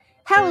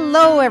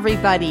Hello,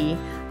 everybody.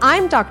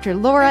 I'm Dr.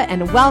 Laura,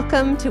 and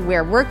welcome to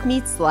Where Work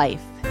Meets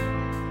Life.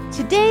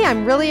 Today,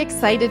 I'm really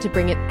excited to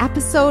bring an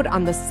episode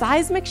on the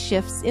seismic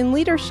shifts in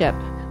leadership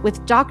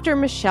with Dr.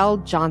 Michelle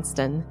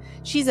Johnston.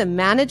 She's a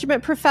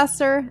management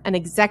professor, an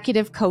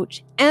executive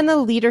coach, and a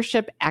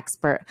leadership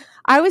expert.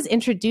 I was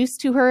introduced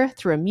to her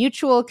through a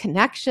mutual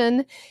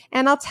connection,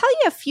 and I'll tell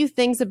you a few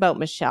things about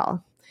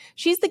Michelle.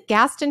 She's the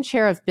Gaston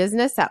Chair of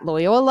Business at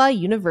Loyola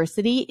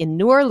University in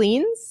New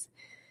Orleans.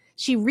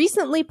 She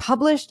recently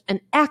published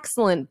an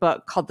excellent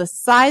book called The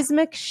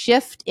Seismic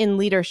Shift in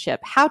Leadership: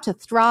 How to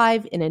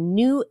Thrive in a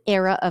New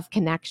Era of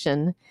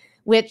Connection,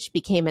 which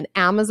became an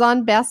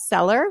Amazon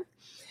bestseller.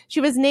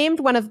 She was named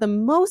one of the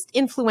most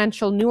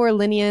influential New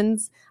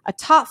Orleanians, a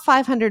top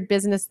 500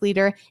 business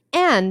leader,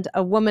 and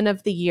a Woman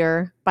of the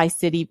Year by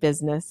City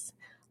Business.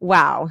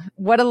 Wow,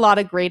 what a lot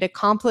of great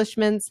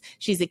accomplishments.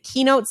 She's a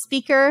keynote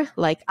speaker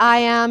like I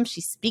am.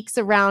 She speaks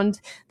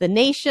around the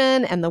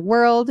nation and the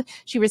world.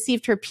 She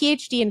received her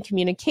PhD in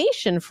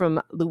communication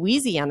from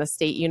Louisiana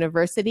State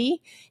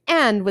University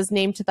and was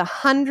named to the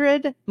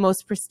 100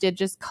 most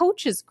prestigious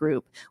coaches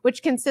group,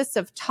 which consists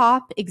of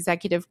top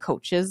executive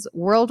coaches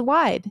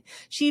worldwide.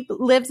 She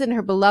lives in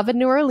her beloved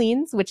New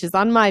Orleans, which is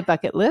on my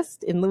bucket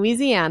list, in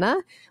Louisiana,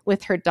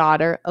 with her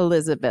daughter,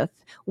 Elizabeth.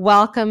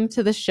 Welcome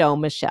to the show,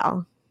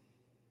 Michelle.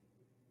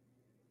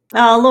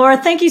 Oh, Laura,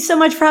 thank you so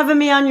much for having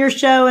me on your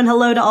show, and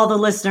hello to all the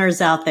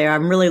listeners out there.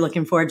 I'm really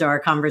looking forward to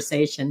our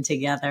conversation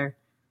together.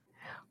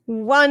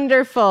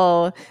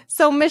 Wonderful.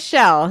 So,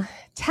 Michelle,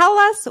 tell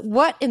us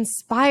what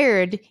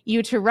inspired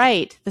you to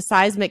write The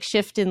Seismic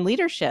Shift in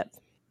Leadership.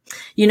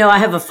 You know, I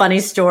have a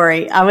funny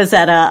story. I was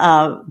at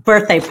a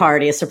birthday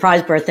party, a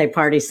surprise birthday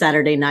party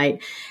Saturday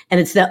night, and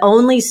it's the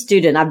only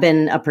student. I've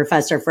been a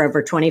professor for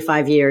over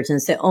 25 years, and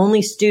it's the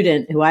only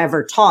student who I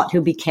ever taught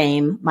who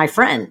became my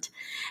friend.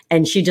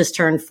 And she just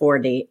turned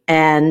 40.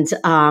 And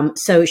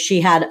so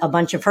she had a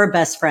bunch of her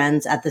best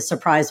friends at the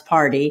surprise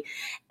party,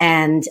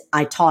 and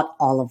I taught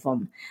all of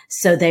them.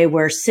 So they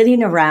were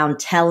sitting around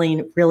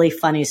telling really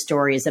funny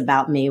stories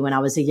about me when I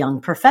was a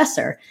young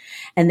professor.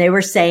 And they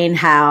were saying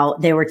how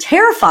they were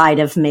terrified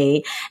of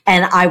me,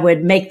 and I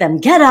would make them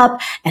get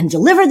up and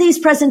deliver these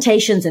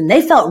presentations, and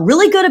they felt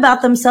really good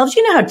about themselves.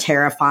 You know how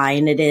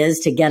terrifying it is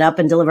to get up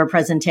and deliver a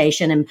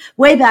presentation. And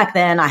way back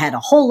then, I had a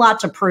whole lot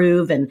to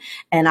prove, and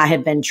I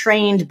had been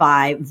trained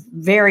by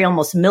very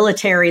almost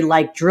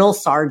military-like drill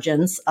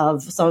sergeants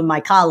of some of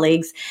my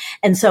colleagues.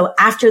 And so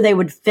after they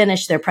would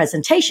finish their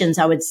presentations,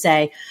 I would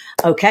say,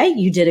 okay,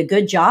 you did a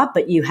good job,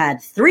 but you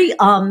had 3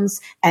 ums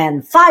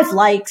and 5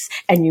 likes,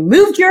 and you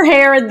moved your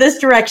hair in this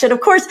direction.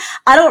 Of course,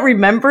 I don't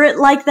remember it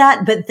like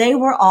that, but they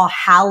were all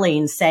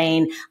howling,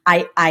 saying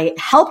I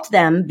helped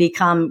them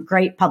become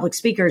great public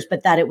speakers,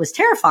 but that it was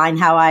terrifying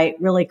how I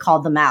really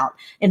called them out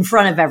in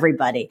front of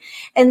everybody.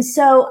 And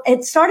so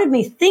it started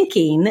me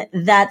thinking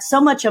that so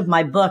much of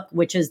my book,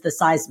 which is The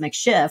Seismic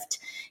Shift,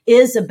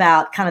 is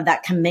about kind of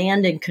that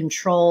command and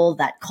control,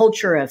 that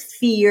culture of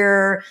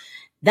fear,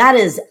 that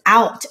is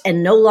out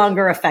and no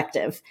longer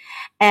effective.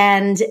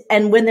 And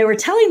when they were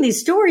telling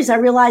these stories, I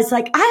realized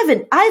like,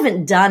 I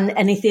haven't done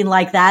anything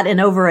like that in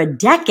over a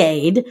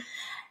decade.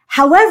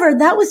 However,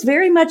 that was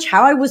very much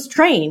how I was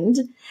trained.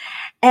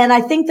 And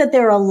I think that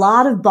there are a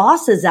lot of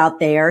bosses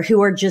out there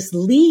who are just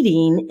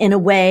leading in a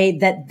way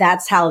that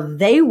that's how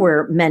they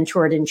were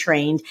mentored and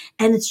trained,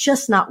 and it's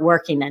just not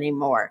working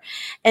anymore.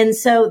 And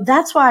so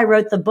that's why I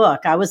wrote the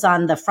book. I was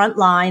on the front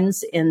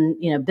lines in,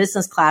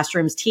 business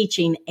classrooms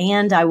teaching,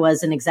 and I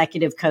was an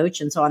executive coach.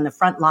 And so on the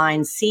front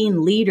lines,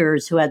 seeing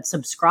leaders who had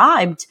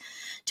subscribed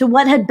to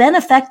what had been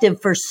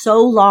effective for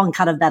so long,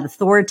 kind of that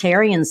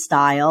authoritarian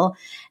style.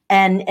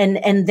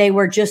 And they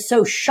were just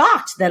so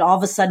shocked that all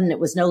of a sudden it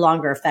was no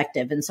longer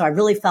effective. And so I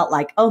really felt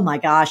like, oh my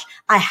gosh,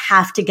 I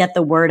have to get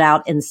the word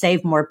out and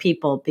save more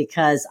people,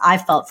 because I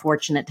felt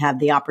fortunate to have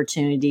the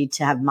opportunity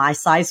to have my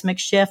seismic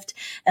shift,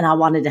 and I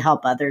wanted to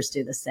help others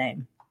do the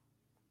same.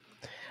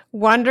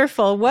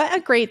 Wonderful. What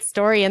a great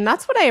story. And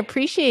that's what I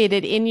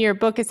appreciated in your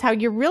book, is how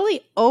you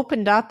really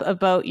opened up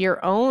about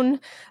your own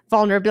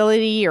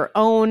vulnerability, your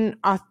own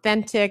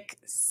authentic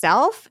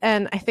self.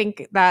 And I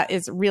think that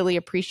is really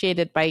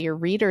appreciated by your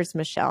readers,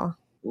 Michelle.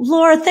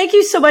 Laura, thank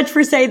you so much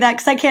for saying that,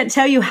 because I can't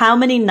tell you how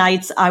many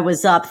nights I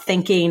was up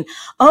thinking,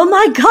 oh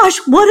my gosh,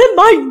 what am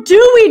I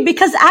doing?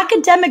 Because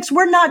academics,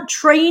 we're not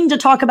trained to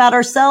talk about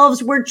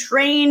ourselves. We're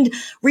trained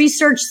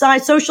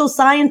social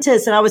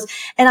scientists.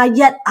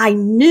 Yet I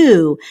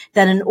knew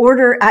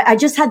that I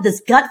just had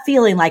this gut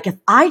feeling like if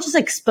I just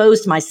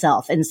exposed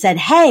myself and said,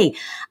 hey,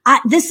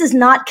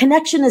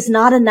 connection is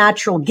not a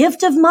natural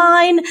gift of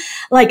mine.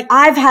 Like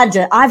I've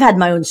had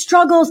my own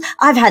struggles.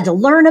 I've had to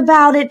learn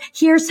about it.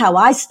 Here's how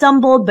I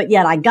stumbled, but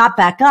yet I got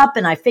back up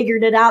and I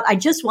figured it out. I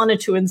just wanted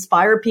to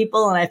inspire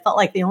people. And I felt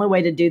like the only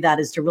way to do that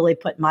is to really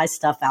put my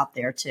stuff out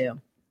there too.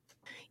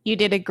 You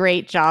did a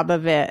great job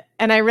of it.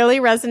 And I really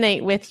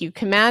resonate with you.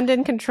 Command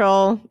and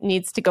control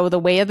needs to go the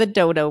way of the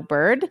dodo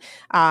bird.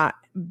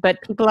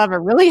 but people have a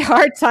really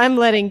hard time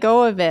letting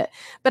go of it.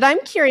 But I'm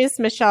curious,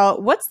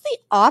 Michelle, what's the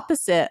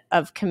opposite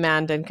of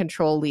command and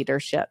control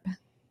leadership?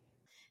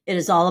 It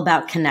is all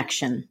about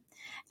connection.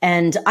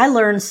 And I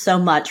learned so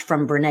much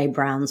from Brene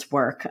Brown's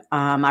work.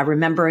 I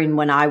remembering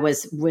when I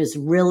was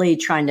really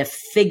trying to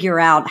figure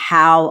out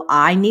how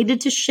I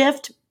needed to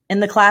shift in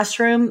the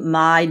classroom.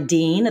 My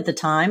dean at the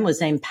time was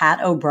named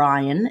Pat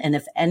O'Brien. And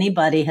if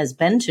anybody has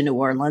been to New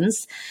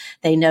Orleans,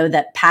 they know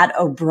that Pat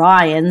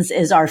O'Brien's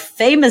is our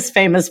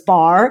famous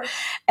bar.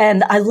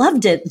 And I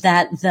loved it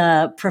that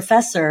the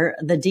professor,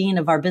 the dean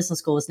of our business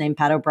school, was named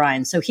Pat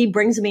O'Brien. So he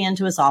brings me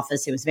into his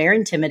office. He was very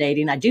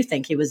intimidating. I do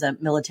think he was a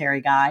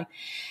military guy.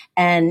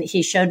 And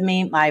he showed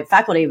me my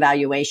faculty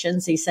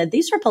evaluations. He said,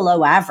 these are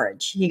below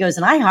average. He goes,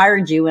 and I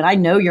hired you and I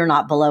know you're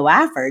not below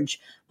average.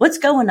 What's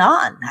going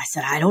on? I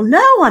said, I don't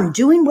know. I'm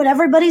doing what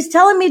everybody's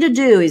telling me to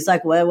do. He's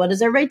like, well, what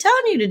is everybody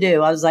telling you to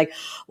do? I was like,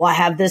 well, I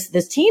have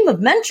this team of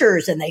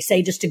mentors and they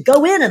say just to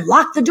go in and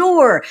lock the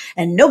door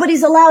and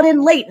nobody's allowed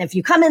in late. And if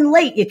you come in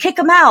late, you kick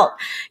them out,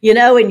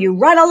 and you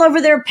write all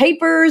over their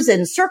papers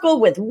and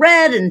circle with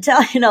red and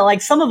tell,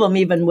 like some of them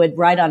even would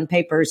write on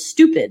papers,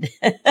 stupid.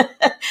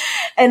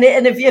 And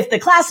if the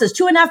class is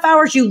 2.5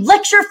 hours, you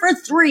lecture for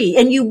 3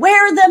 and you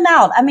wear them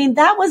out. I mean,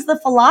 that was the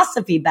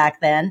philosophy back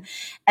then.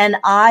 And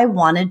I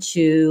wanted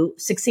to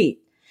succeed.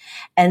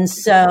 And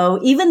so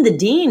even the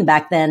dean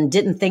back then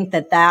didn't think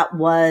that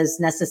was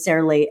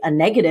necessarily a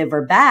negative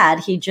or bad.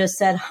 He just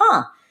said,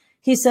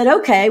 He said,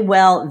 okay,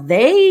 well,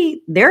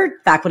 their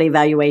faculty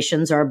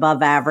evaluations are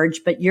above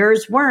average, but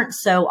yours weren't.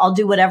 So I'll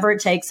do whatever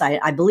it takes.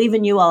 I believe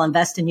in you. I'll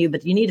invest in you,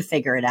 but you need to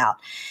figure it out.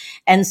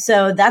 And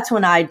so that's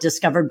when I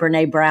discovered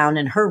Brene Brown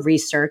and her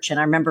research. And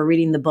I remember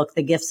reading the book,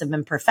 The Gifts of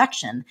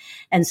Imperfection.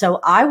 And so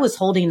I was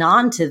holding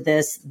on to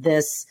this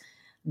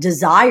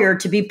desire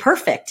to be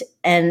perfect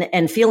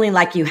and feeling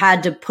like you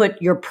had to put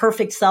your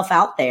perfect self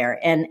out there.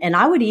 And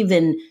I would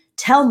even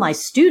tell my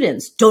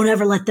students, don't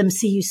ever let them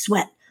see you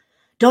sweat.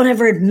 Don't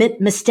ever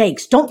admit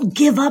mistakes. Don't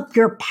give up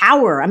your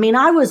power. I mean,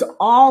 I was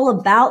all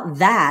about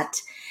that.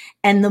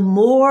 And the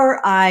more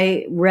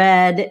I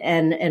read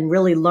and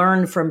really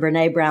learned from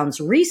Brene Brown's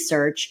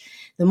research,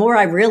 the more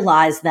I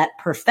realized that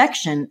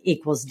perfection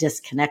equals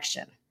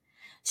disconnection.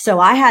 So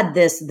I had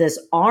this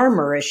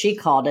armor, as she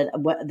called it,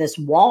 this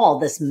wall,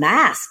 this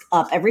mask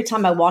up every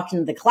time I walked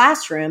into the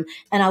classroom,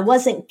 and I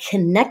wasn't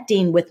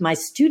connecting with my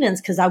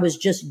students because I was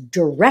just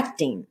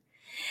directing.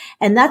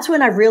 And that's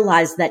when I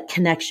realized that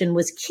connection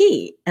was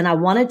key. And I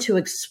wanted to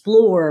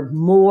explore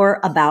more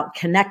about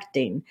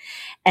connecting.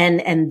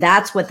 And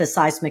that's what the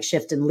seismic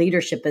shift in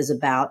leadership is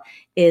about,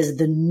 is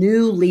the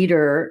new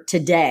leader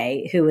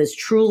today who is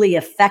truly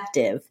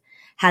effective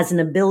has an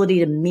ability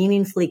to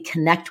meaningfully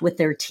connect with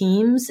their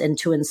teams and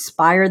to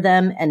inspire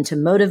them and to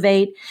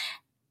motivate.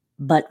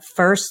 But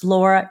first,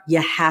 Laura,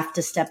 you have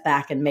to step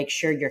back and make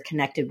sure you're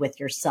connected with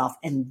yourself.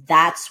 And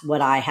that's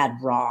what I had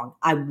wrong.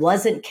 I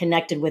wasn't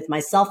connected with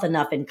myself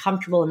enough and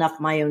comfortable enough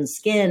in my own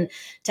skin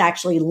to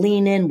actually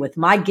lean in with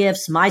my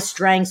gifts, my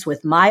strengths,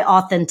 with my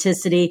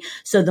authenticity.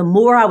 So the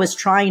more I was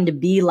trying to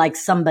be like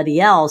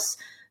somebody else,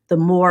 the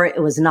more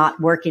it was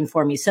not working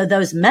for me. So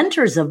those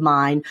mentors of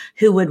mine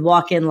who would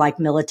walk in like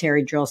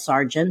military drill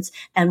sergeants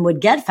and would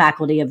get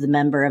faculty of the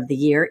member of the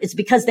year, it's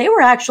because they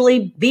were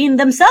actually being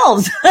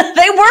themselves.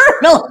 They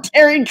were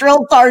military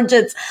drill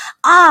sergeants.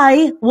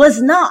 I was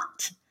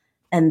not.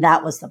 And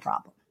that was the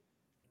problem.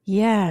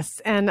 Yes.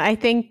 And I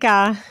think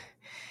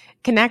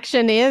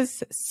connection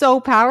is so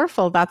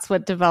powerful. That's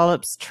what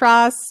develops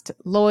trust,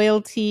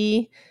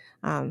 loyalty,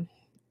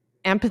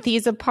 empathy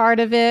is a part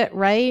of it,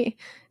 right?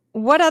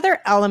 What other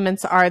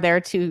elements are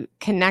there to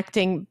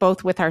connecting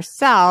both with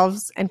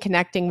ourselves and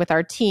connecting with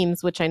our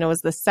teams, which I know is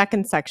the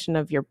second section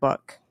of your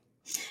book?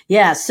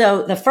 Yeah.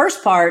 So the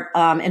first part,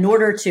 in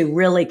order to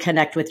really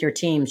connect with your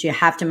teams, you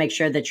have to make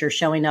sure that you're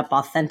showing up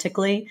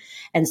authentically.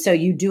 And so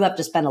you do have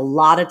to spend a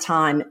lot of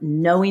time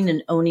knowing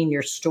and owning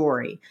your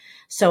story.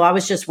 So I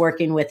was just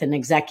working with an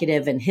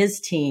executive and his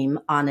team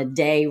on a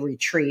day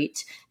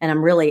retreat. And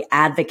I'm really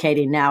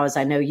advocating now, as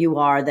I know you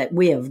are, that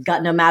we have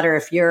got, no matter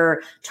if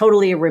you're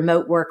totally a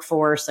remote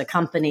workforce, a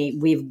company,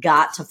 we've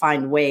got to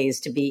find ways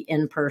to be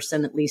in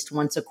person at least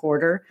once a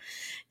quarter.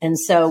 And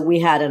so we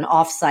had an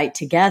offsite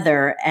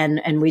together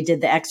and we did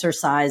the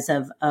exercise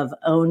of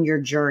own your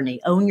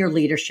journey, own your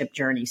leadership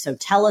journey. So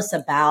tell us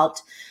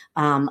about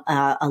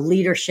a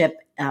leadership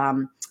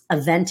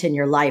event in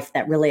your life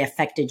that really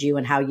affected you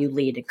and how you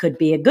lead. It could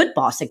be a good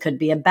boss. It could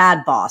be a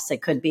bad boss.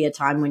 It could be a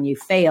time when you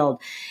failed.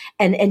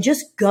 And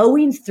just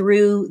going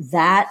through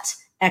that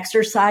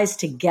exercise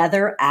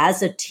together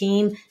as a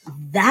team,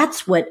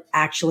 that's what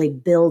actually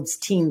builds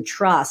team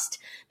trust.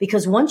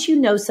 Because once you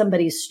know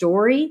somebody's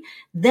story,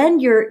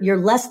 then you're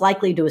less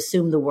likely to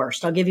assume the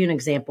worst. I'll give you an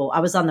example. I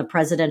was on the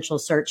presidential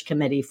search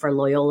committee for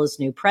Loyola's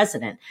new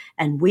president,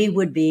 and we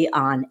would be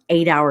on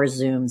 8-hour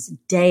Zooms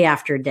day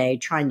after day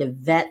trying to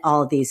vet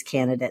all of these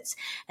candidates.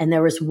 And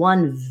there was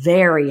one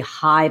very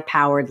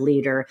high-powered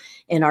leader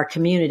in our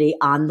community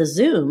on the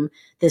Zoom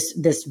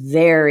this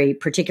very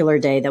particular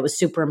day that was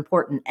super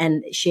important.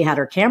 And she had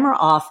her camera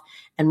off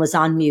and was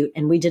on mute,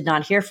 and we did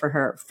not hear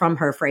from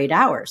her for 8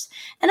 hours.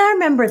 And I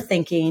remember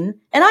thinking,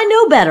 and I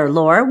know better,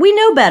 Laura, we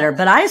know better,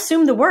 but I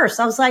assumed the worst.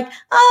 I was like,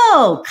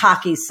 oh,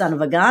 cocky son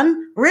of a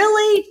gun.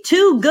 Really?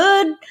 Too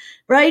good?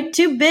 Right?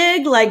 Too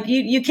big? Like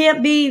you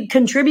can't be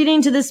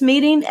contributing to this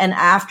meeting? And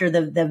after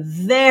the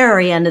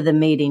very end of the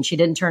meeting, she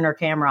didn't turn her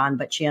camera on,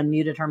 but she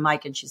unmuted her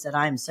mic and she said,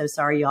 I am so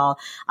sorry, y'all.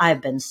 I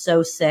have been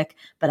so sick,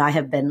 but I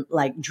have been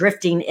like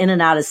drifting in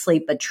and out of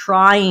sleep, but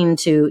trying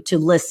to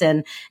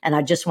listen. And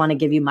I just want to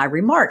give you my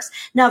remarks.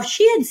 Now, if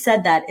she had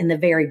said that in the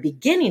very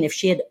beginning, if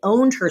she had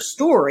owned her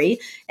story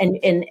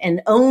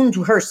and owned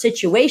her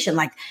situation,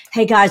 like,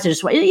 hey guys,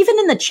 even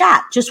in the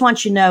chat, just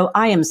want you to know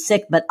I am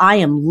sick, but I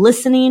am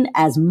listening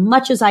as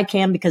much as I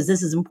can because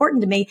this is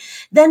important to me,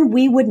 then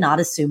we would not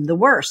assume the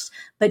worst.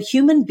 But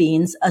human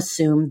beings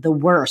assume the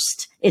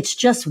worst. It's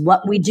just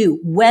what we do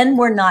when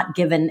we're not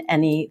given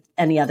any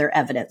other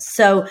evidence.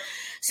 So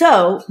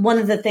one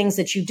of the things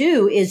that you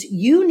do is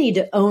you need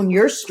to own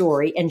your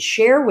story and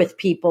share with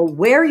people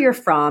where you're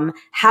from,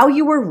 how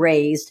you were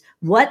raised,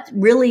 what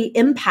really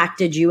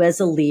impacted you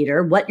as a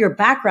leader, what your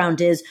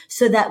background is,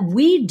 so that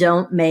we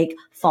don't make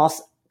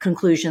false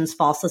conclusions,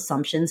 false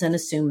assumptions, and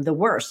assume the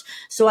worst.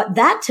 So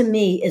that to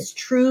me is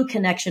true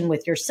connection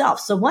with yourself.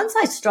 So once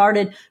I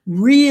started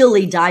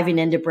really diving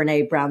into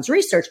Brené Brown's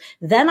research,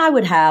 then I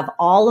would have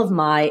all of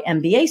my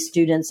MBA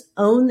students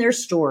own their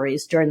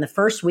stories during the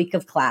first week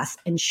of class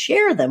and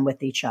share them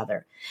with each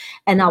other.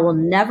 And I will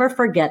never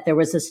forget, there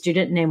was a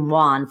student named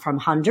Juan from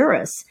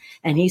Honduras,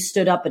 and he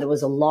stood up, and it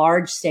was a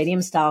large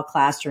stadium style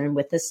classroom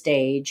with a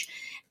stage.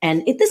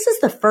 And this is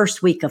the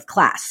first week of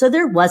class. So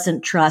there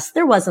wasn't trust.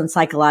 There wasn't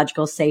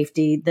psychological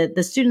safety.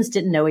 The students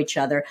didn't know each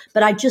other.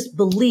 But I just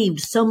believed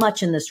so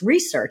much in this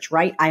research,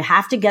 right? I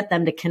have to get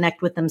them to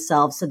connect with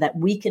themselves so that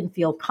we can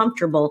feel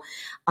comfortable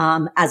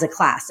as a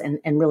class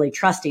and really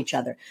trust each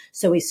other.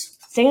 So he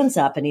stands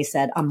up and he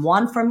said, I'm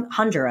Juan from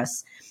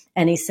Honduras.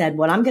 And he said,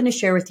 what I'm going to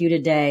share with you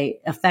today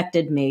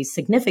affected me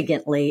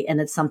significantly, and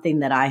it's something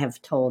that I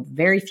have told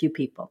very few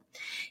people.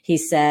 He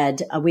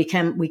said, we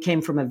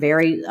came from a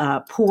very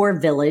poor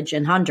village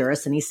in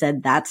Honduras, and he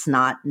said, that's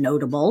not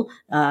notable.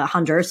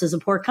 Honduras is a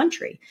poor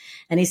country.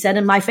 And he said,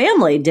 and my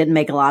family didn't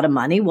make a lot of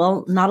money.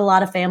 Well, not a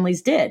lot of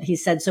families did. He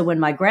said, so when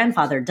my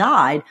grandfather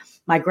died,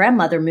 my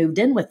grandmother moved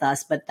in with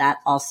us, but that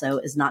also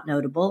is not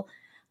notable.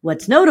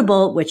 What's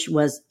notable, which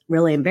was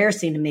really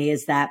embarrassing to me,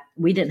 is that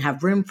we didn't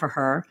have room for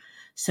her.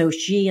 So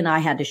she and I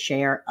had to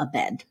share a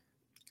bed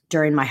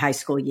during my high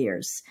school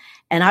years.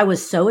 And I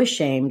was so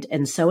ashamed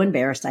and so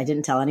embarrassed. I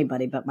didn't tell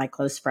anybody but my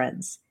close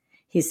friends.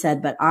 He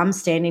said, but I'm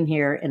standing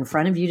here in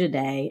front of you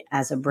today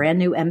as a brand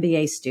new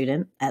MBA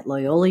student at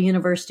Loyola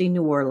University,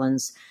 New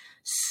Orleans,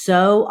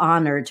 so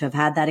honored to have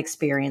had that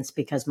experience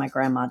because my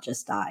grandma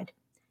just died.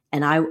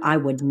 And I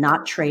would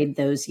not trade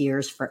those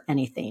years for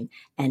anything.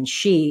 And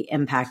she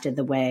impacted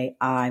the way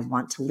I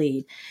want to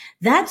lead.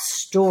 That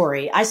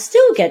story, I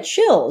still get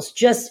chills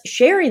just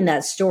sharing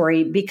that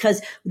story,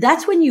 because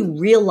that's when you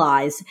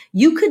realize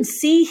you could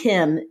see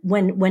him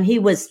when he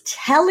was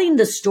telling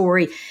the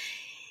story,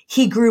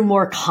 he grew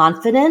more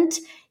confident.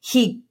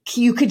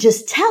 You could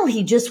just tell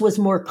he just was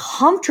more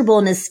comfortable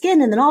in his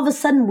skin. And then all of a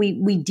sudden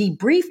we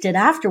debriefed it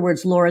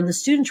afterwards, Laura, and the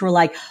students were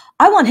like,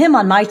 I want him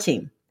on my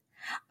team.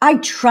 I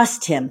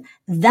trust him.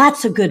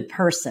 That's a good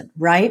person,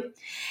 right?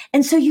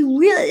 And so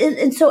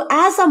so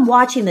as I'm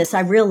watching this, I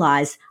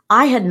realized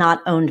I had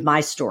not owned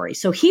my story.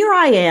 So here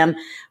I am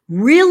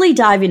really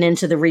diving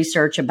into the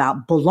research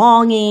about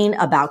belonging,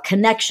 about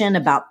connection,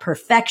 about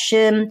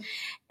perfection,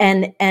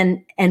 and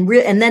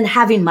then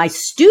having my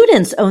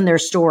students own their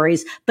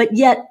stories, but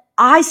yet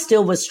I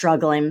still was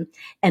struggling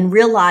and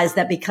realized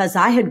that because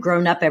I had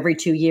grown up every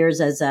 2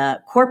 years as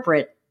a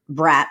corporate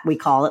brat, we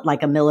call it,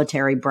 like a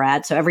military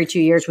brat. So every 2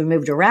 years we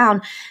moved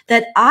around,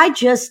 that I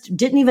just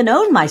didn't even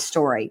own my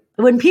story.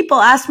 When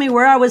people asked me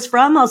where I was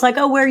from, I was like,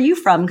 oh, where are you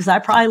from? Because I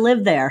probably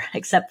lived there,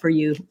 except for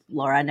you,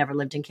 Laura. I never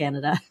lived in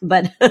Canada,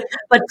 but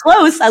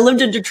close. I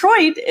lived in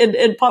Detroit,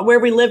 in where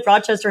we lived.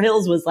 Rochester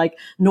Hills was like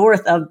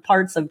north of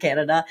parts of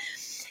Canada.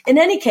 In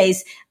any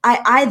case,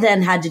 I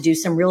then had to do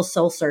some real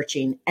soul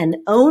searching and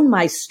own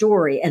my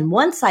story. And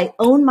once I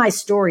owned my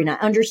story and I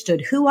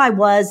understood who I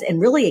was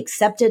and really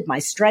accepted my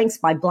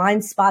strengths, my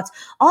blind spots,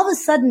 all of a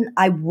sudden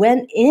I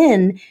went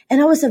in and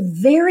I was a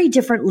very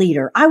different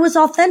leader. I was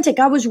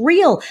authentic. I was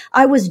real.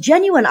 I was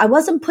genuine. I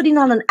wasn't putting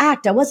on an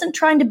act. I wasn't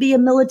trying to be a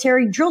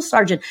military drill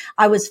sergeant.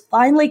 I was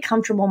finally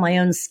comfortable in my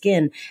own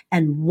skin.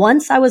 And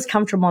once I was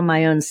comfortable in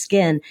my own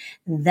skin,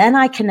 then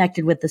I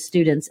connected with the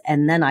students,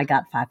 and then I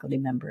got Faculty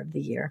Member of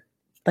the Year.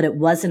 But it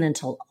wasn't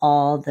until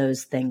all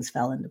those things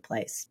fell into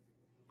place.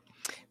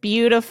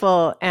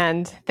 Beautiful.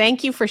 And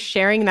thank you for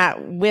sharing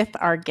that with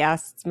our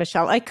guests,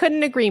 Michelle. I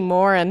couldn't agree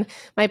more. And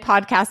my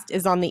podcast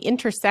is on the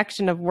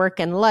intersection of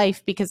work and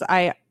life, because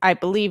I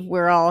believe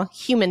we're all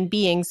human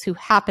beings who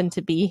happen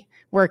to be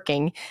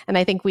working. And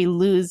I think we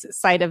lose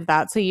sight of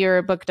that. So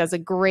your book does a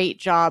great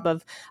job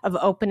of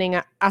opening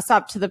us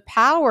up to the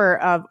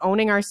power of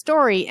owning our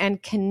story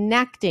and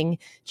connecting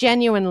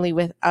genuinely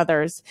with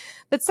others.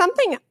 But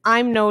something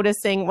I'm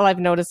noticing, well, I've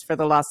noticed for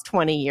the last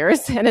 20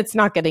 years, and it's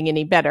not getting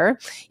any better,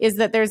 is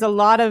that there's a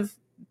lot of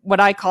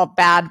what I call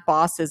bad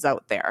bosses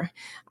out there.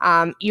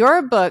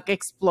 Your book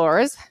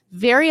explores,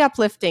 very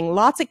uplifting,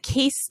 lots of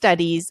case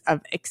studies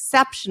of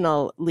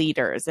exceptional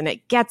leaders, and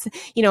it gets,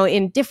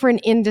 in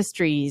different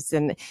industries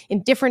and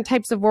in different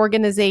types of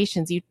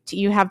organizations.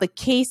 You have the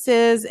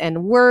cases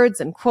and words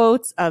and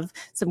quotes of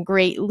some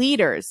great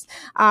leaders.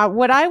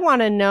 What I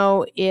want to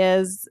know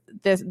is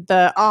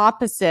the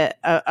opposite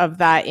of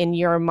that in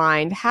your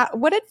mind.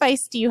 What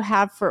advice do you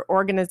have for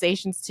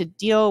organizations to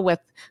deal with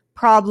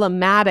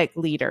problematic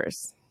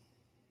leaders?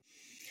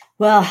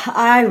 Well,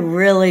 I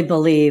really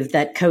believe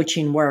that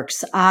coaching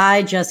works.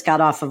 I just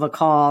got off of a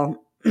call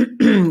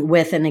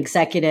with an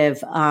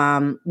executive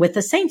with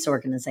the Saints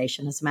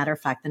organization, as a matter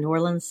of fact, the New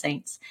Orleans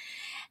Saints.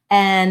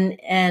 And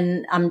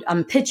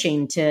I'm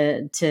pitching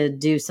to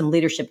do some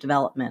leadership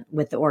development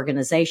with the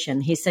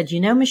organization. He said,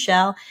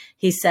 Michelle,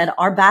 he said,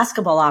 our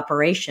basketball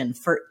operation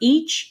for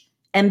each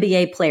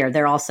NBA player,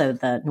 they're also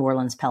the New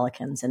Orleans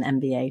Pelicans, an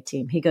NBA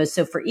team. He goes,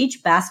 so for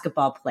each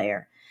basketball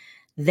player,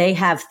 they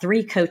have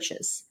 3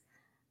 coaches.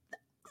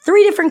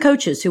 3 different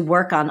coaches who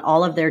work on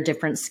all of their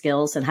different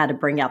skills and how to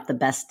bring out the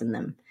best in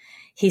them.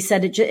 He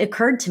said, it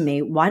occurred to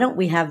me, why don't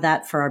we have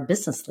that for our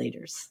business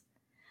leaders?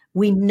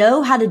 We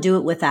know how to do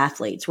it with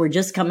athletes. We're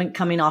just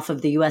coming off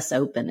of the US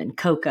Open and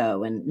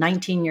Coco and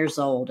 19 years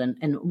old.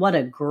 And what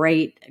a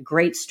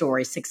great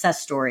story,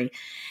 success story.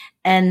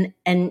 And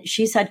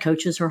she's had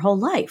coaches her whole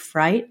life,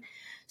 right?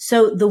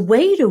 So the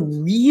way to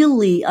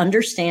really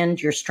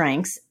understand your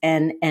strengths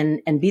and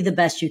be the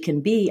best you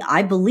can be,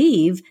 I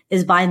believe,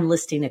 is by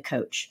enlisting a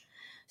coach.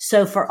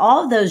 So for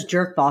all of those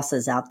jerk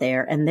bosses out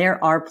there, and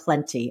there are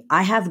plenty,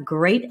 I have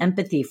great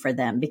empathy for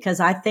them because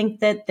I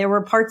think that there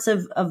were parts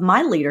of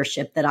my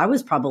leadership that I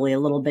was probably a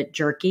little bit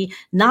jerky,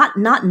 not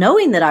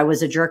knowing that I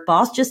was a jerk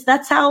boss, just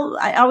that's how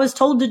I was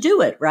told to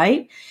do it,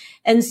 right?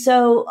 And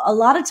so a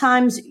lot of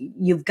times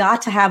you've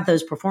got to have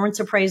those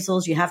performance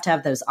appraisals. You have to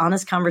have those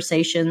honest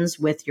conversations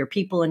with your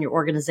people and your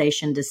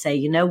organization to say,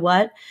 you know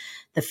what?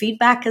 The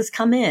feedback has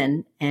come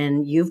in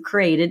and you've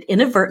created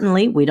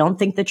inadvertently. We don't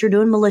think that you're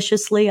doing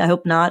maliciously. I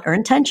hope not, or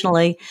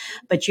intentionally,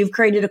 but you've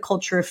created a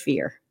culture of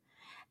fear.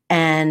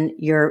 And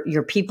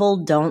your people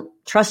don't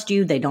trust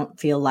you. They don't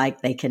feel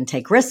like they can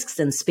take risks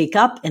and speak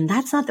up. And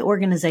that's not the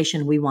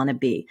organization we want to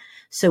be.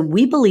 So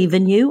we believe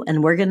in you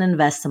and we're going to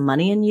invest some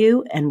money in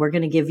you and we're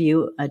going to give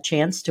you a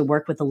chance to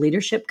work with a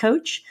leadership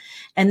coach.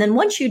 And then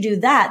once you do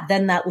that,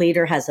 then that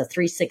leader has a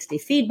 360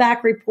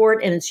 feedback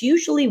report. And it's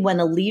usually when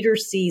a leader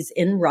sees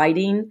in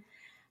writing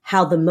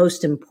how the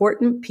most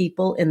important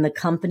people in the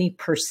company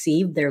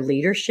perceive their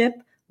leadership,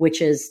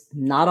 which is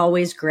not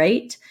always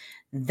great.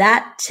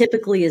 That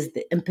typically is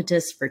the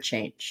impetus for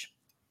change.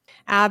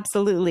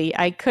 Absolutely.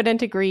 I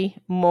couldn't agree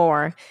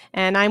more.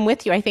 And I'm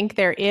with you. I think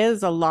there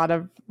is a lot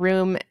of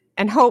room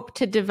and hope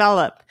to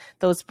develop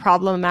those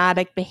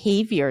problematic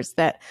behaviors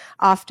that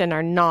often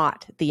are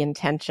not the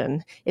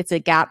intention. It's a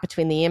gap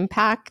between the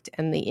impact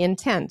and the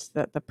intent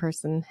that the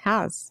person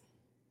has.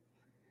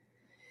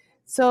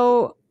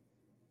 So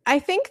I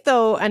think,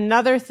 though,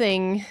 another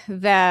thing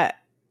that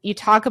you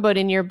talk about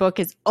in your book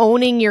is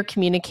owning your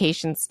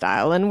communication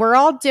style. And we're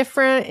all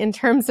different in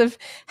terms of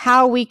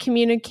how we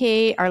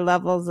communicate, our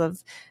levels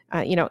of,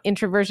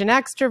 introversion,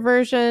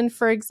 extroversion,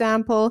 for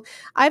example.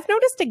 I've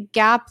noticed a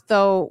gap,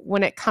 though,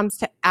 when it comes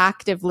to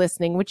active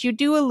listening, which you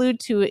do allude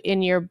to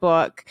in your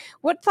book.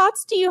 What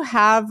thoughts do you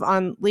have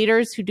on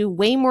leaders who do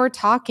way more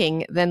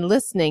talking than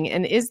listening?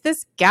 And is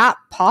this gap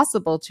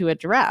possible to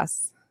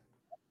address?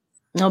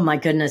 Oh my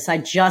goodness. I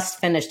just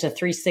finished a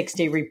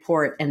 360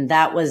 report and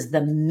that was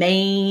the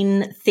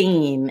main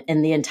theme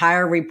in the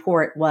entire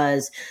report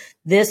was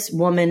this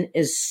woman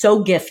is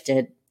so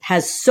gifted,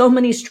 has so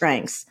many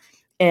strengths.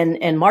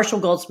 And Marshall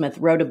Goldsmith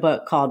wrote a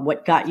book called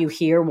What Got You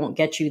Here Won't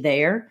Get You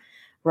There,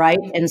 right?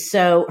 And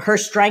so her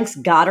strengths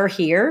got her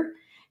here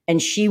and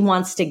she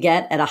wants to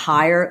get at a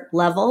higher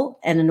level.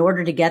 And in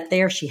order to get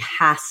there, she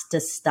has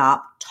to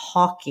stop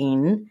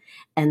talking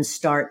and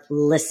start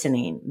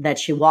listening, that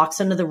she walks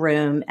into the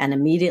room and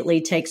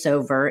immediately takes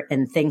over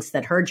and thinks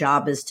that her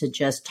job is to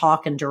just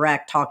talk and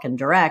direct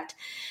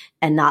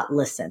and not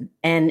listen.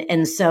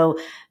 And so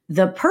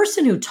the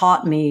person who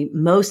taught me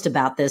most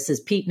about this is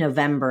Pete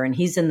November, and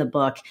he's in the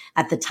book.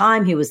 At the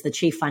time, he was the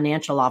chief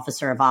financial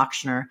officer of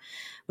Ochsner,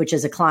 which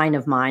is a client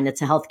of mine.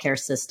 It's a healthcare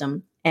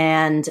system.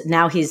 And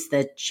now he's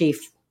the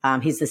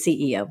he's the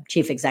CEO,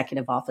 chief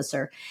executive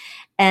officer.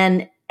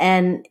 And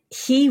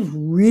he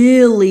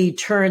really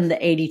turned the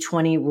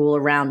 80-20 rule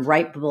around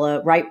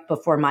right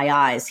before my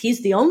eyes.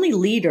 He's the only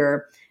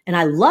leader and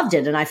I loved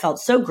it and I felt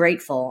so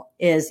grateful,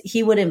 is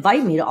he would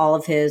invite me to all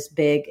of his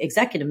big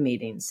executive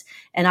meetings.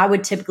 And I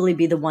would typically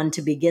be the one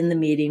to begin the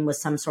meeting with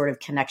some sort of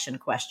connection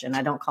question.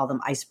 I don't call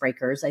them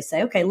icebreakers. I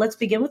say, okay, let's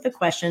begin with a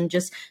question,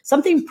 just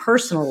something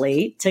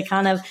personally to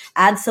kind of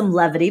add some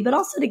levity, but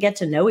also to get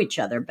to know each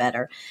other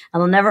better.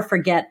 And I'll never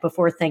forget,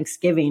 before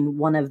Thanksgiving,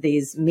 one of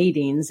these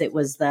meetings, it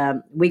was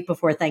the week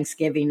before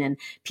Thanksgiving. And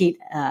Pete,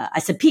 I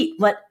said, Pete,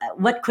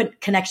 what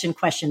connection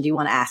question do you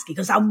want to ask? He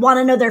goes, I want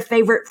to know their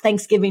favorite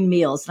Thanksgiving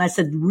meals. And I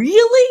said,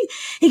 really?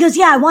 He goes,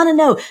 yeah, I want to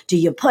know, do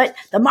you put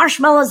the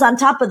marshmallows on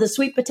top of the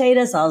sweet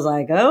potatoes? I was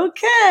like,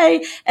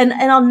 okay. And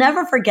I'll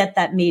never forget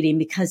that meeting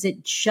because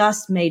it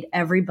just made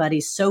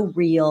everybody so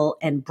real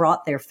and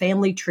brought their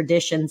family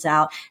traditions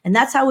out. And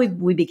that's how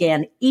we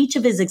began each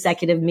of his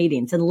executive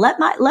meetings. And let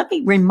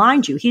me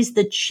remind you, he's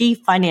the chief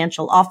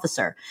financial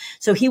officer.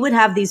 So he would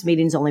have these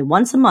meetings only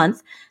once a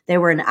month. They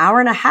were an hour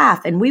and a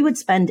half, and we would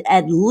spend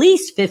at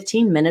least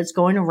 15 minutes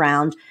going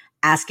around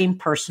asking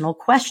personal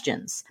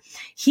questions.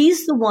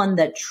 He's the one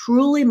that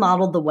truly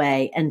modeled the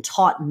way and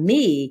taught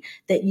me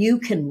that you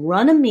can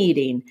run a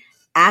meeting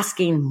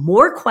asking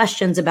more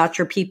questions about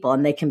your people,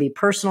 and they can be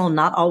personal,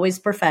 not always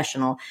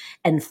professional,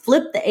 and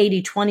flip the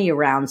 80-20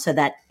 around so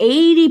that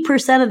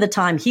 80% of the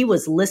time he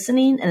was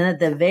listening, and at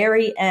the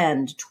very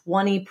end,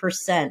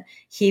 20%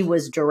 he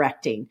was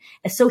directing.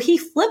 And so he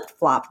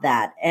flip-flopped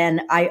that.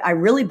 And I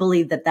really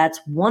believe that that's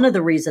one of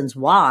the reasons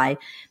why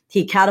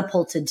he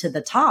catapulted to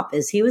the top,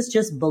 is he was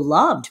just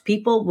beloved.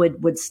 People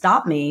would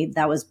stop me.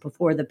 That was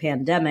before the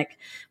pandemic,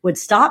 would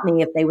stop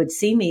me if they would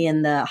see me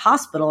in the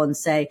hospital and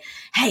say,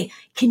 hey,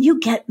 can you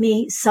get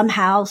me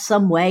somehow,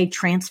 some way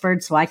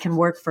transferred so I can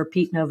work for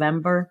Pete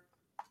November?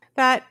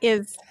 That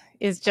is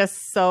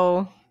just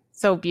so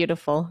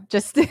beautiful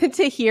just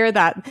to hear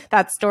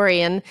that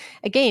story. And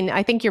again,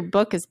 I think your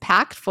book is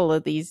packed full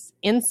of these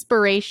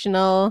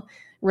inspirational,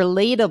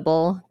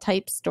 relatable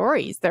type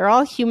stories. They're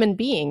all human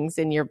beings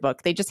in your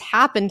book. They just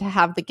happen to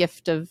have the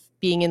gift of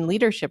being in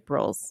leadership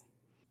roles.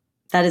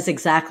 That is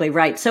exactly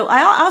right. So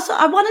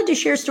I wanted to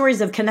share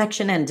stories of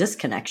connection and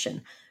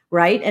disconnection,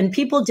 right? And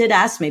people did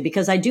ask me,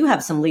 because I do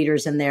have some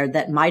leaders in there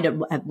that might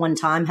have at one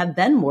time have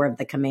been more of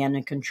the command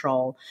and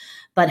control,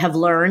 but have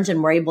learned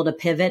and were able to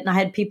pivot. And I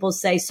had people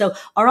say, so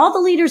are all the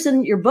leaders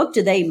in your book,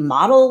 do they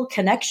model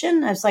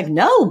connection? I was like,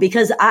 no,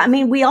 because I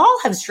mean, we all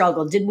have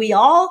struggled. Did we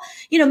all,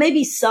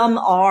 maybe some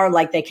are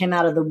like they came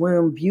out of the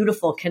womb,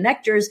 beautiful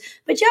connectors,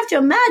 but you have to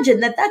imagine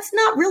that that's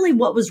not really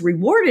what was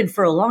rewarded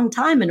for a long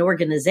time in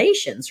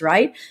organizations,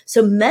 right?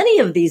 So many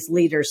of these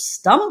leaders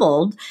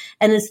stumbled,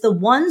 and it's the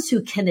ones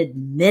who can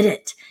admit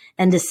it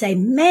and to say,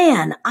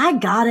 man, I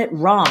got it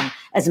wrong.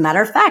 As a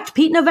matter of fact,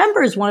 Pete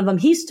November is one of them.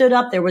 He stood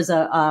up. There was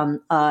a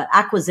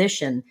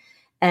acquisition,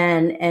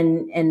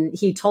 and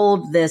he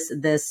told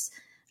this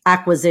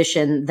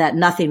acquisition that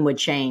nothing would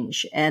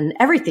change, and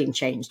everything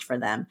changed for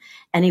them.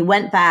 And he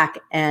went back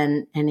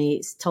and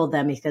he told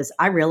them, because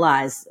I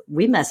realized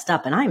we messed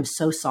up, and I am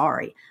so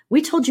sorry.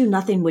 We told you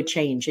nothing would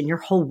change, and your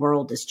whole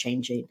world is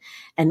changing,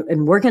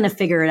 and we're going to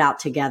figure it out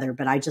together.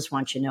 But I just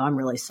want you to know I'm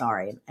really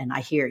sorry, and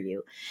I hear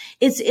you.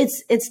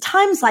 It's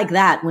times like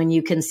that when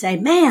you can say,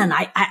 man,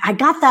 I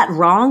got that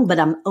wrong, but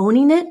I'm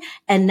owning it,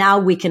 and now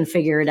we can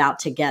figure it out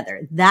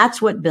together.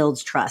 That's what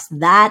builds trust.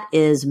 That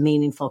is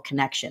meaningful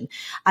connection.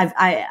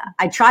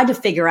 I tried to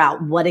figure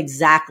out what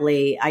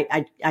exactly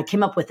I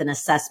came up with an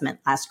assessment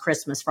last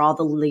Christmas for all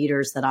the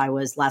leaders that I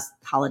was last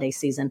holiday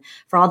season,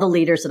 for all the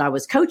leaders that I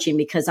was coaching,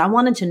 because I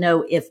wanted to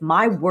know if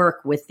my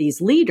work with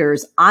these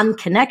leaders on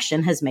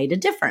connection has made a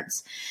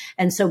difference.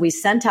 And so we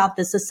sent out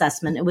this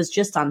assessment. It was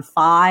just on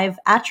 5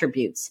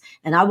 attributes.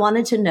 And I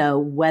wanted to know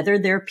whether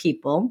their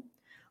people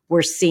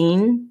were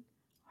seen,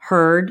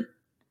 heard,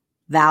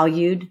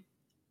 valued,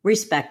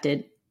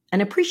 respected,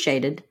 and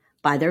appreciated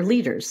by their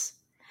leaders.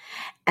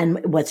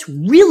 And what's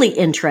really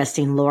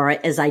interesting, Laura,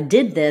 is I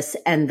did this,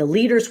 and the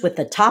leaders with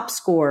the top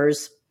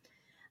scores,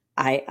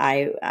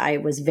 I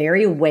was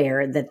very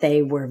aware that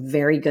they were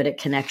very good at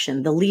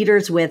connection. The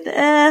leaders with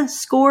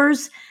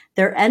scores,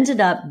 there ended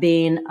up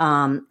being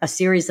a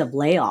series of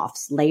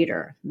layoffs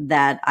later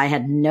that I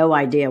had no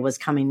idea was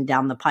coming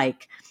down the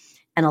pike.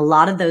 And a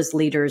lot of those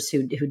leaders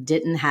who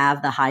didn't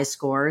have the high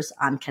scores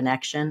on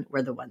connection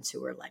were the ones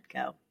who were let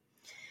go.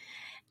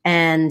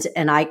 And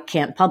I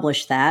can't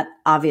publish that,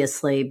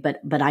 obviously,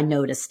 but I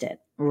noticed it,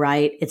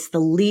 right? It's the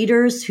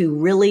leaders who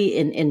really,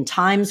 in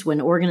times when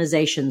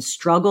organizations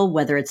struggle,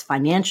 whether it's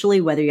financially,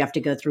 whether you have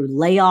to go through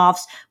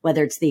layoffs,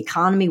 whether it's the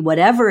economy,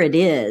 whatever it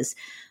is,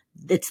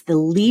 it's the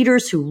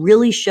leaders who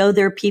really show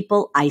their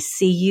people, I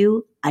see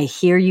you, I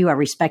hear you, I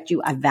respect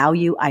you, I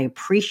value, I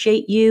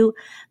appreciate you.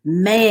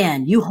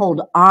 Man, you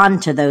hold on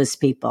to those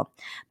people.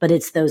 But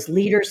it's those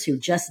leaders who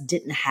just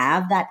didn't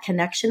have that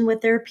connection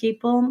with their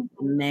people.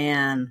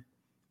 Man,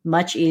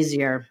 much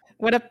easier.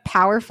 What a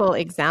powerful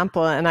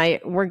example. And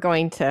we're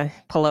going to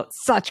pull out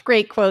such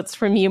great quotes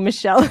from you,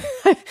 Michelle.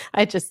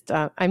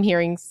 I'm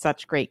hearing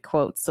such great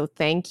quotes. So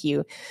thank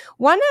you.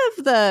 One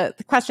of the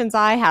questions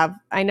I have,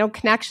 I know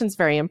connection's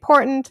very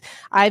important.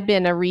 I've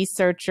been a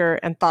researcher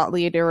and thought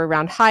leader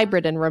around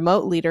hybrid and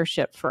remote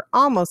leadership for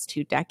almost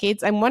 2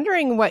 decades. I'm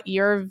wondering what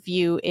your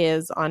view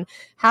is on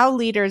how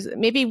leaders,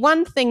 maybe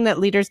one thing that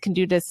leaders can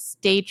do to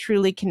stay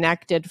truly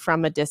connected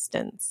from a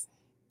distance.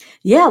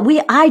 Yeah,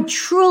 I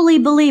truly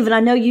believe, and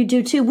I know you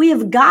do too, we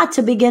have got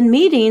to begin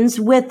meetings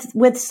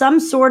with some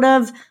sort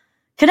of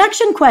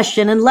connection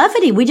question and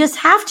levity. We just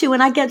have to.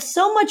 And I get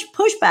so much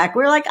pushback.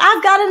 We're like,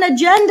 I've got an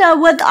agenda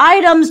with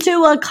items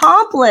to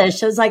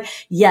accomplish. I was like,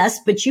 yes,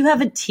 but you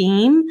have a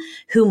team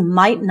who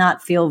might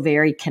not feel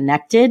very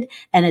connected.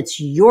 And it's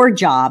your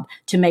job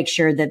to make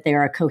sure that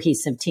they're a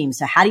cohesive team.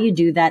 So how do you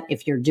do that?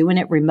 If you're doing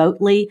it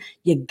remotely,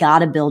 you got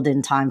to build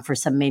in time for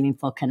some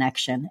meaningful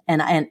connection.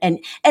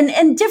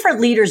 And different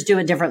leaders do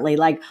it differently.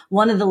 Like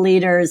one of the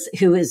leaders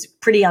who is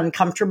pretty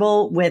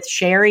uncomfortable with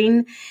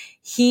sharing,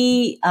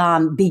 he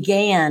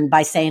began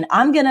by saying,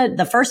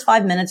 the first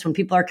 5 minutes when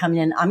people are coming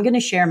in, I'm going to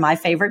share my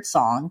favorite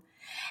song.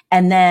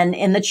 And then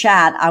in the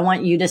chat, I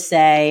want you to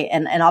say,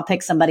 and I'll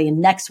pick somebody, and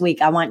next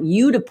week, I want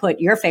you to put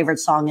your favorite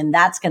song, and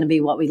that's going to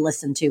be what we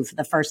listen to for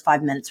the first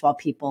 5 minutes while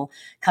people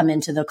come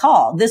into the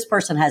call. This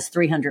person has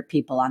 300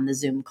 people on the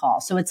Zoom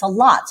call. So it's a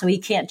lot. So he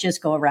can't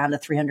just go around to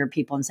 300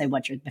 people and say,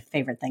 what's your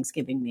favorite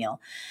Thanksgiving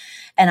meal?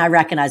 And I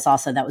recognize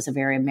also that was a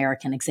very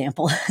American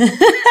example for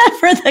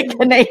the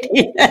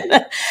Canadian.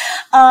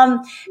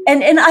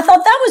 And I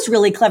thought that was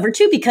really clever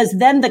too, because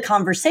then the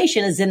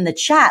conversation is in the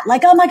chat.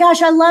 Like, oh my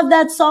gosh, I love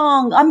that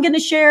song. I'm going to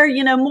share,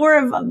 more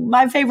of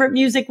my favorite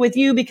music with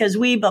you because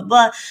blah,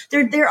 blah.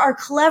 There are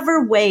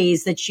clever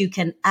ways that you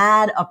can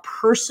add a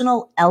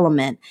personal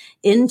element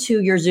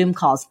into your Zoom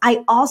calls.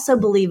 I also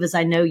believe, as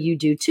I know you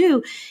do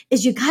too,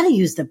 is you got to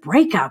use the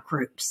breakout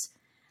groups.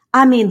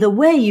 I mean, the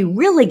way you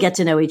really get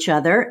to know each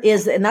other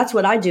is, and that's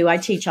what I do. I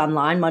teach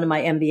online, one of my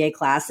MBA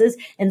classes.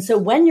 And so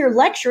when you're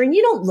lecturing,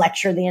 you don't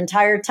lecture the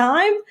entire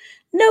time.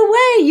 No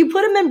way. You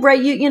put them in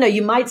break.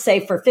 You might say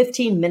for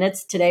 15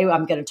 minutes today,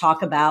 I'm going to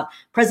talk about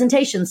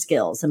presentation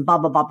skills and blah,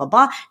 blah, blah, blah,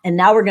 blah. And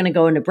now we're going to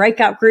go into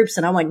breakout groups.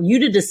 And I want you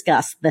to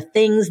discuss the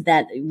things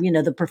that,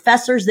 the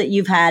professors that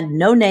you've had,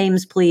 no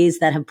names, please,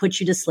 that have put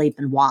you to sleep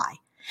and why.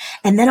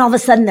 And then all of a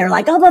sudden they're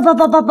like, oh, blah, blah,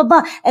 blah, blah, blah,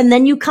 blah. And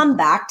then you come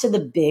back to the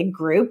big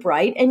group,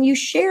 right? And you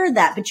share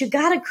that, but you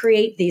got to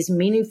create these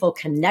meaningful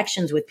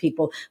connections with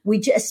people.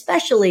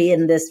 Especially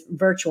in this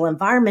virtual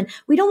environment,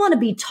 we don't want to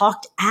be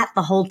talked at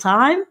the whole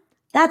time.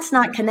 That's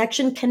not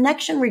connection.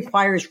 Connection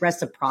requires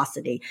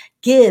reciprocity,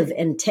 give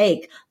and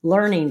take,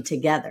 learning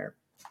together.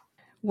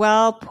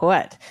 Well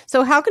put.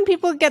 So how can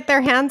people get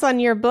their hands on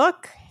your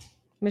book,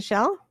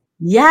 Michelle?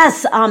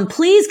 Yes,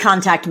 please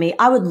contact me.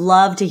 I would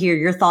love to hear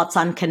your thoughts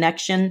on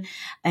connection.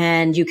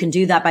 And you can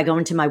do that by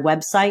going to my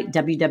website,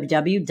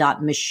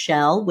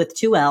 www.michelle with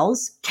 2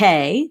 L's,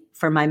 K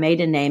for my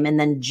maiden name, and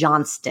then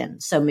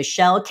Johnston. So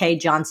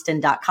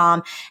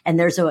michellekjohnston.com. And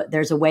there's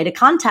a way to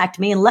contact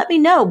me and let me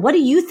know, what do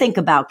you think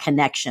about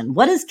connection?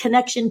 What is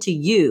connection to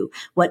you?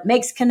 What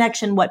makes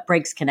connection? What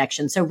breaks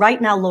connection? So right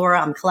now, Laura,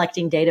 I'm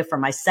collecting data for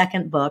my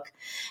second book.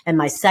 And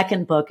my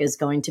second book is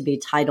going to be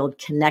titled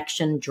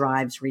Connection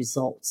Drives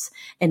Results.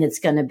 And it's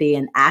going to be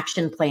an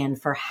action plan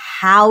for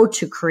how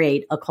to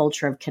create a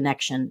culture of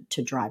connection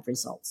to drive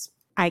results.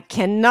 I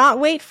cannot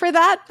wait for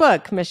that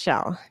book,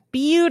 Michelle.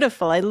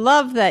 Beautiful. I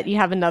love that you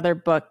have another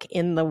book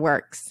in the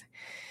works.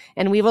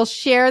 And we will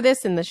share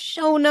this in the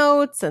show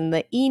notes and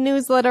the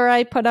e-newsletter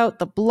I put out,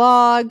 the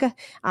blog.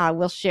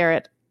 We'll share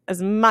it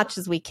as much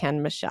as we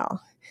can,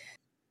 Michelle.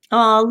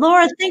 Oh,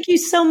 Laura, thank you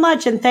so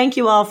much. And thank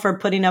you all for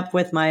putting up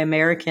with my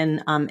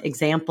American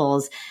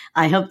examples.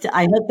 I hope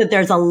that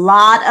there's a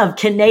lot of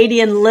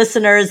Canadian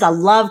listeners. I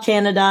love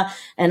Canada,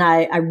 and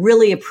I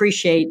really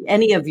appreciate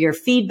any of your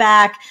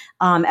feedback.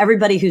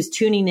 Everybody who's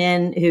tuning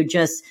in, who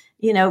just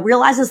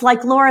realizes,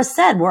 like Laura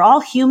said, we're all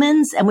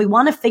humans and we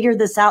want to figure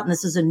this out. And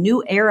this is a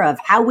new era of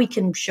how we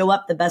can show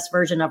up the best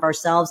version of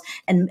ourselves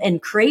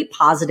and create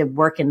positive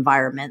work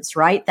environments,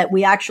 right? That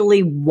we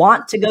actually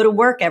want to go to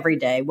work every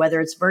day, whether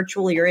it's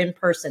virtually or in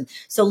person.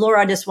 So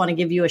Laura, I just want to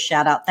give you a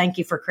shout out. Thank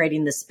you for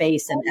creating the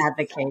space and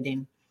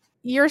advocating.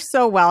 You're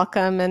so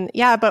welcome. And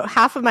yeah, about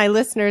half of my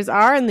listeners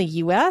are in the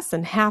US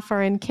and half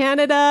are in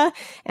Canada.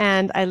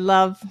 And I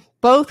love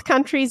both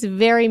countries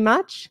very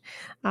much.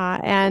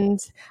 And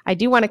I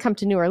do want to come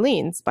to New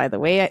Orleans, by the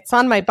way. It's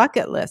on my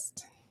bucket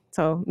list.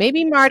 So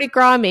maybe Mardi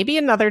Gras, maybe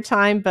another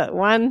time, but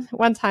one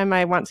time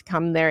I want to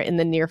come there in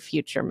the near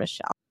future,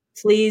 Michelle.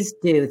 Please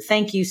do.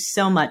 Thank you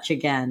so much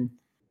again.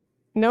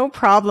 No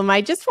problem.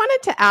 I just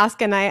wanted to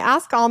ask, and I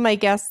ask all my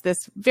guests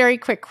this very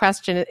quick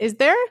question. Is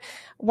there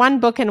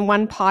one book and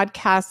one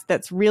podcast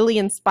that's really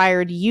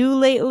inspired you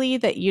lately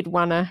that you'd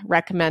want to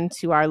recommend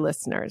to our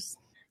listeners?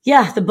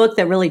 Yeah, the book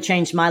that really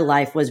changed my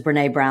life was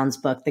Brene Brown's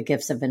book, The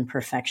Gifts of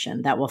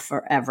Imperfection. That will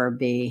forever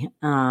be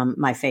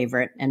my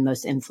favorite and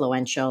most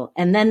influential.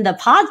 And then the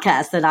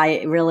podcast that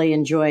I really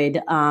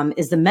enjoyed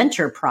is The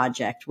Mentor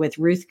Project with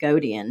Ruth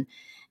Godian.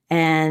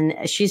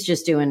 And she's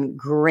just doing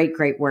great,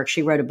 great work.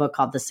 She wrote a book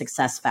called The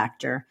Success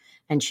Factor,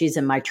 and she's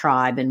in my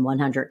tribe and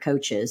 100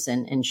 coaches.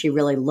 And she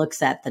really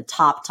looks at the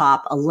top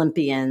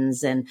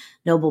Olympians and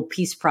Nobel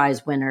Peace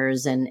Prize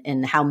winners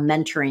and how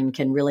mentoring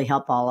can really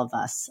help all of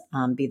us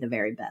be the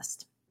very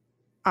best.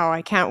 Oh,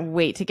 I can't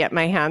wait to get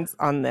my hands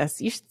on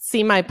this. You should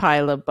see my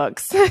pile of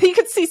books. You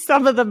can see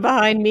some of them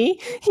behind me.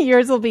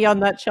 Yours will be on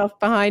that shelf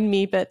behind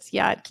me, but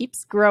yeah, it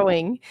keeps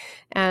growing.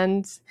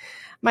 And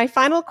my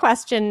final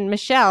question,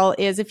 Michelle,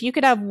 is if you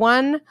could have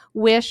one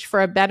wish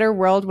for a better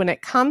world when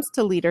it comes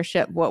to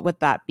leadership, what would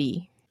that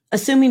be?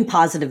 Assuming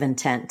positive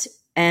intent.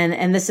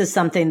 And this is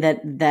something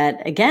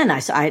that again, I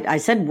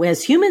said,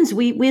 as humans,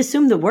 we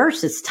assume the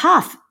worst. It's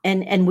tough.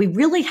 And we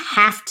really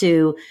have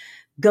to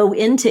go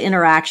into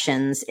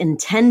interactions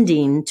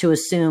intending to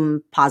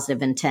assume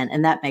positive intent.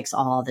 And that makes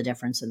all the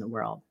difference in the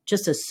world.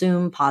 Just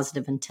assume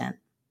positive intent.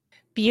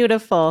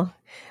 Beautiful.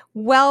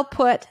 Well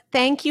put.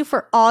 Thank you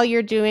for all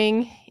you're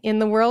doing in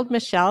the world,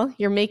 Michelle.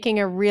 You're making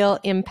a real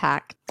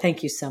impact.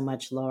 Thank you so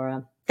much,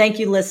 Laura. Thank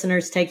you,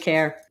 listeners. Take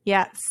care.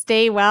 Yeah,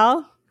 stay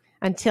well.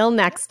 Until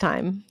next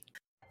time.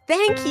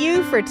 Thank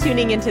you for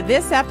tuning into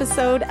this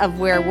episode of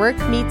Where Work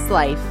Meets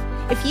Life.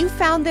 If you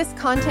found this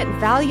content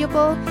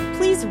valuable,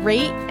 please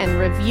rate and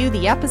review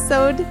the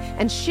episode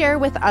and share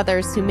with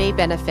others who may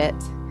benefit.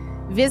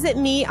 Visit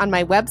me on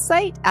my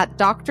website at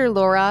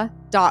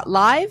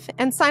drlaura.live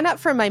and sign up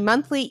for my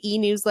monthly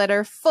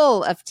e-newsletter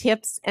full of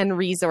tips and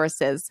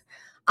resources.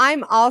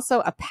 I'm also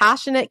a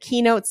passionate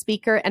keynote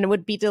speaker and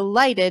would be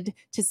delighted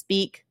to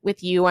speak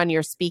with you on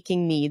your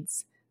speaking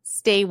needs.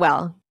 Stay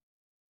well.